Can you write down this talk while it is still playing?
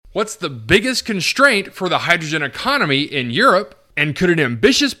What's the biggest constraint for the hydrogen economy in Europe? And could an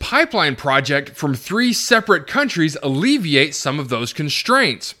ambitious pipeline project from 3 separate countries alleviate some of those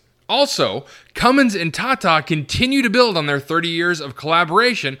constraints? Also, Cummins and Tata continue to build on their 30 years of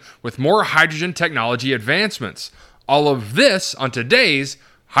collaboration with more hydrogen technology advancements. All of this on today's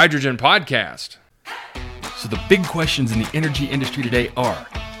Hydrogen Podcast. So the big questions in the energy industry today are,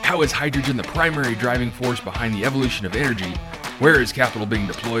 how is hydrogen the primary driving force behind the evolution of energy? Where is capital being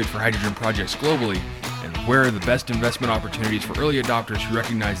deployed for hydrogen projects globally? And where are the best investment opportunities for early adopters who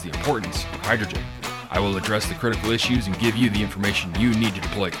recognize the importance of hydrogen? I will address the critical issues and give you the information you need to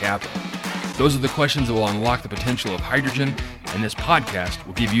deploy capital. Those are the questions that will unlock the potential of hydrogen, and this podcast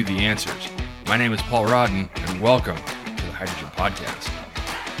will give you the answers. My name is Paul Rodden, and welcome to the Hydrogen Podcast.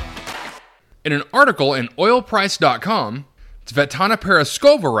 In an article in oilprice.com, Svetlana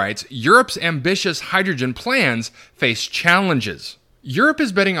Paraskova writes, Europe's ambitious hydrogen plans face challenges. Europe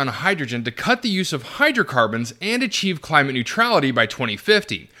is betting on hydrogen to cut the use of hydrocarbons and achieve climate neutrality by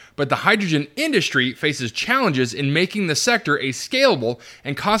 2050. But the hydrogen industry faces challenges in making the sector a scalable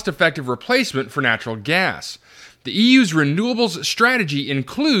and cost-effective replacement for natural gas. The EU's renewables strategy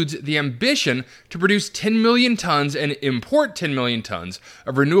includes the ambition to produce 10 million tons and import 10 million tons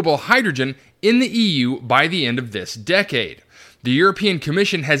of renewable hydrogen in the EU by the end of this decade. The European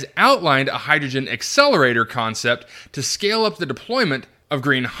Commission has outlined a hydrogen accelerator concept to scale up the deployment of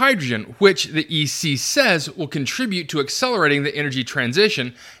green hydrogen, which the EC says will contribute to accelerating the energy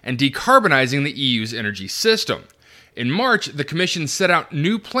transition and decarbonizing the EU's energy system. In March, the Commission set out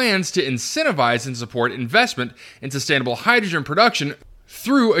new plans to incentivize and support investment in sustainable hydrogen production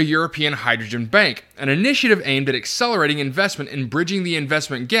through a European Hydrogen Bank, an initiative aimed at accelerating investment and bridging the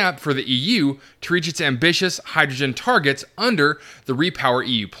investment gap for the EU to reach its ambitious hydrogen targets under the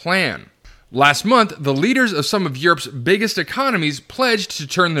REPowerEU plan. Last month, the leaders of some of Europe's biggest economies pledged to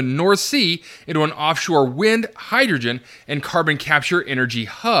turn the North Sea into an offshore wind, hydrogen, and carbon capture energy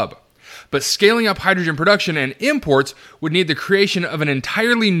hub. But scaling up hydrogen production and imports would need the creation of an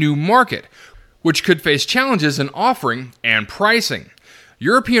entirely new market, which could face challenges in offering and pricing.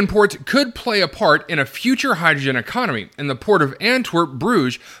 European ports could play a part in a future hydrogen economy, and the Port of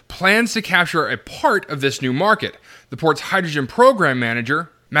Antwerp-Bruges plans to capture a part of this new market, the port's hydrogen program manager,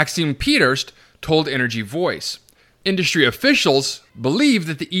 Maxime Pieterst, told Energy Voice. Industry officials believe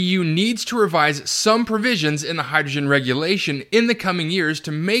that the EU needs to revise some provisions in the hydrogen regulation in the coming years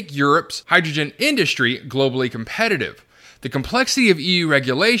to make Europe's hydrogen industry globally competitive. The complexity of EU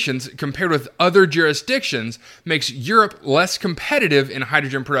regulations compared with other jurisdictions makes Europe less competitive in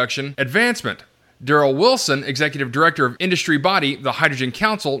hydrogen production advancement. Daryl Wilson, executive director of industry body the Hydrogen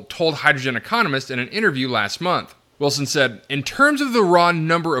Council, told Hydrogen Economist in an interview last month. Wilson said, in terms of the raw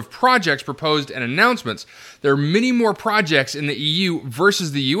number of projects proposed and announcements, there are many more projects in the EU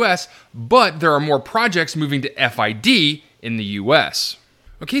versus the US, but there are more projects moving to FID in the US.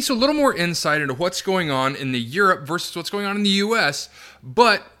 Okay, so a little more insight into what's going on in the Europe versus what's going on in the US,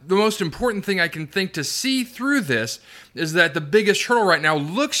 but the most important thing I can think to see through this is that the biggest hurdle right now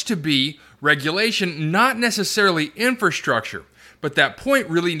looks to be regulation, not necessarily infrastructure. But that point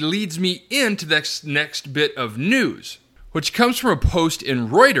really leads me into this next bit of news, which comes from a post in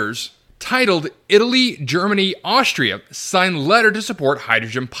Reuters titled, Italy, Germany, Austria sign letter to support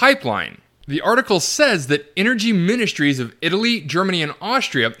hydrogen pipeline. The article says that energy ministries of Italy, Germany, and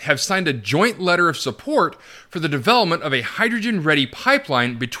Austria have signed a joint letter of support for the development of a hydrogen-ready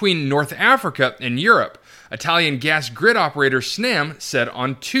pipeline between North Africa and Europe, Italian gas grid operator Snam said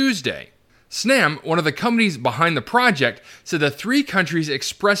on Tuesday. Snam, one of the companies behind the project, said the 3 countries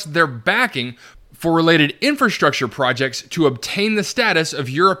expressed their backing for related infrastructure projects to obtain the status of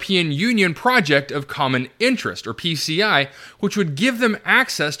European Union Project of Common Interest, or PCI, which would give them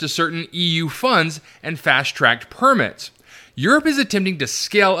access to certain EU funds and fast-tracked permits. Europe is attempting to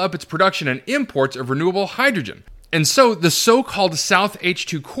scale up its production and imports of renewable hydrogen, and so the so-called South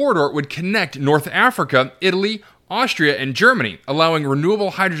H2 corridor would connect North Africa, Italy, Austria, and Germany, allowing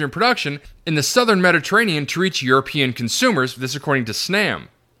renewable hydrogen production in the southern Mediterranean to reach European consumers, this according to Snam.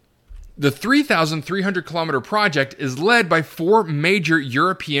 The 3,300-kilometer project is led by 4 major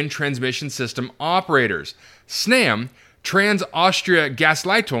European transmission system operators: Snam, Trans-Austria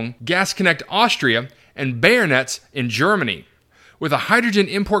Gasleitung, Gas Connect Austria, and Bayernetz in Germany. With a hydrogen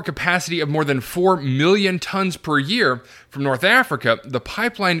import capacity of more than 4 million tons per year from North Africa, the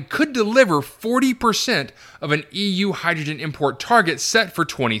pipeline could deliver 40% of an EU hydrogen import target set for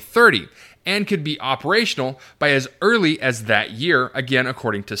 2030, and could be operational by as early as that year, again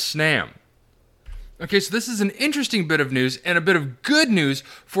according to Snam. Okay, so this is an interesting bit of news and a bit of good news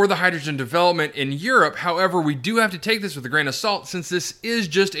for the hydrogen development in Europe. However, we do have to take this with a grain of salt since this is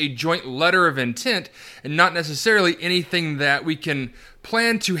just a joint letter of intent and not necessarily anything that we can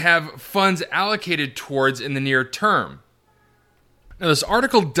plan to have funds allocated towards in the near term. Now, this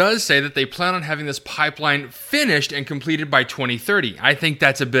article does say that they plan on having this pipeline finished and completed by 2030. I think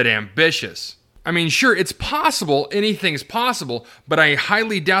that's a bit ambitious. I mean, sure, it's possible, anything's possible, but I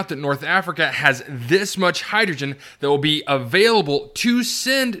highly doubt that North Africa has this much hydrogen that will be available to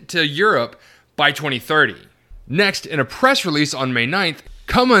send to Europe by 2030. Next, in a press release on May 9th,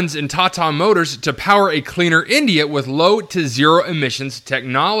 Cummins and Tata Motors to power a cleaner India with low to zero emissions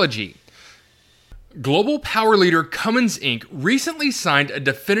technology. Global power leader Cummins Inc. recently signed a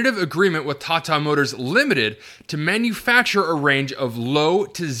definitive agreement with Tata Motors Limited to manufacture a range of low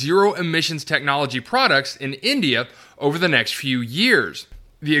to zero emissions technology products in India over the next few years.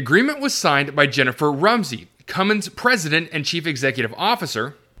 The agreement was signed by Jennifer Rumsey, Cummins President and Chief Executive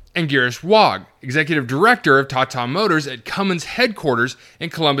Officer, and Girish Wagh, Executive Director of Tata Motors at Cummins headquarters in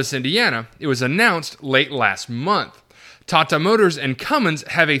Columbus, Indiana. It was announced late last month. Tata Motors and Cummins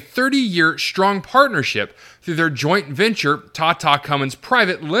have a 30-year strong partnership through their joint venture Tata Cummins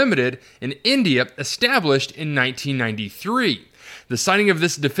Private Limited in India, established in 1993. The signing of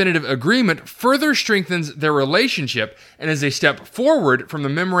this definitive agreement further strengthens their relationship and is a step forward from the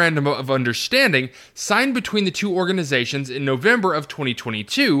Memorandum of Understanding signed between the two organizations in November of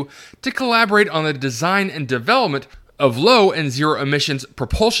 2022 to collaborate on the design and development of low and zero emissions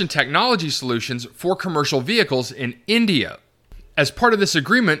propulsion technology solutions for commercial vehicles in India. As part of this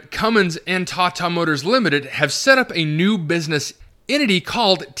agreement, Cummins and Tata Motors Limited have set up a new business entity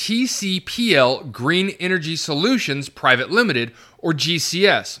called TCPL Green Energy Solutions Private Limited, or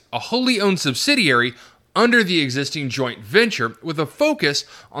GCS, a wholly owned subsidiary under the existing joint venture with a focus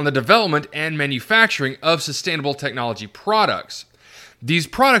on the development and manufacturing of sustainable technology products. These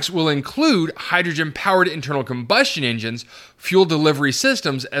products will include hydrogen-powered internal combustion engines, fuel delivery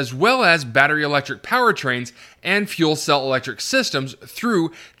systems, as well as battery electric powertrains and fuel cell electric systems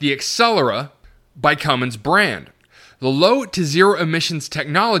through the Accelera by Cummins brand. The low to zero emissions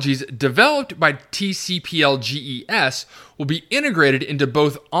technologies developed by TCPL GES will be integrated into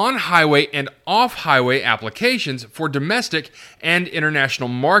both on-highway and off-highway applications for domestic and international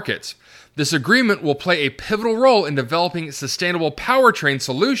markets. This agreement will play a pivotal role in developing sustainable powertrain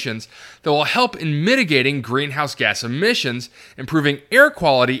solutions that will help in mitigating greenhouse gas emissions, improving air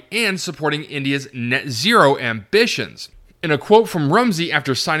quality, and supporting India's net zero ambitions. In a quote from Rumsey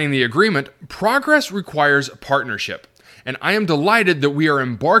after signing the agreement, "Progress requires partnership, and I am delighted that we are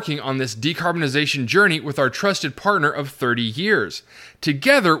embarking on this decarbonization journey with our trusted partner of 30 years.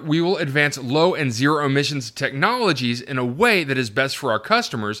 Together, we will advance low and zero emissions technologies in a way that is best for our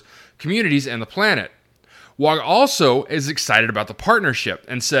customers, communities, and the planet." Wagh also is excited about the partnership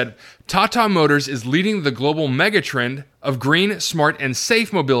and said, "Tata Motors is leading the global megatrend of green, smart, and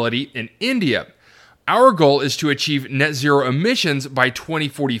safe mobility in India. Our goal is to achieve net zero emissions by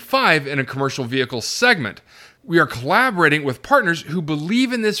 2045 in a commercial vehicle segment. We are collaborating with partners who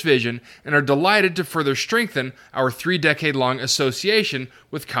believe in this vision and are delighted to further strengthen our 3-decade-long association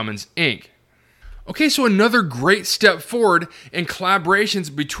with Cummins Inc." Okay, so another great step forward in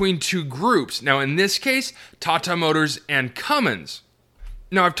collaborations between two groups. Now, in this case, Tata Motors and Cummins.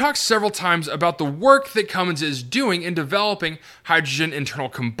 Now, I've talked several times about the work that Cummins is doing in developing hydrogen internal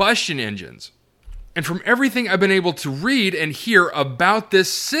combustion engines. And from everything I've been able to read and hear about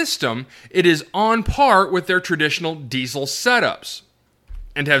this system, it is on par with their traditional diesel setups,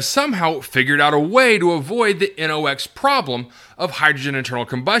 and have somehow figured out a way to avoid the NOx problem of hydrogen internal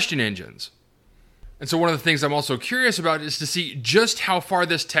combustion engines. And so one of the things I'm also curious about is to see just how far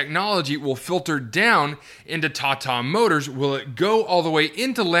this technology will filter down into Tata Motors. Will it go all the way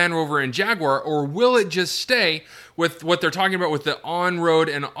into Land Rover and Jaguar, or will it just stay with what they're talking about with the on-road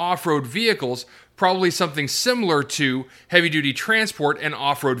and off-road vehicles, probably something similar to heavy-duty transport and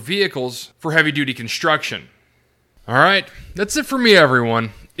off-road vehicles for heavy-duty construction? All right, that's it for me,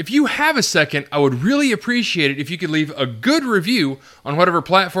 everyone. If you have a second, I would really appreciate it if you could leave a good review on whatever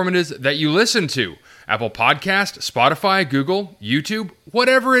platform it is that you listen to. Apple Podcast, Spotify, Google, YouTube,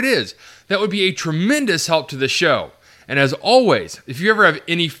 whatever it is. That would be a tremendous help to the show. And as always, if you ever have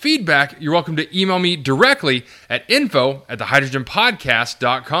any feedback, you're welcome to email me directly at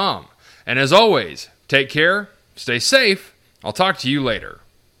info@thehydrogenpodcast.com. And as always, take care, stay safe. I'll talk to you later.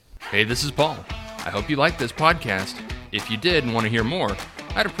 Hey, this is Paul. I hope you liked this podcast. If you did and want to hear more,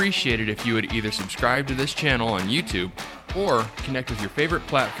 I'd appreciate it if you would either subscribe to this channel on YouTube or connect with your favorite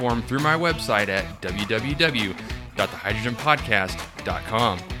platform through my website at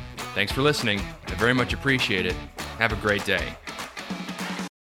www.thehydrogenpodcast.com. Thanks for listening. Have a very much appreciate it. Have a great day.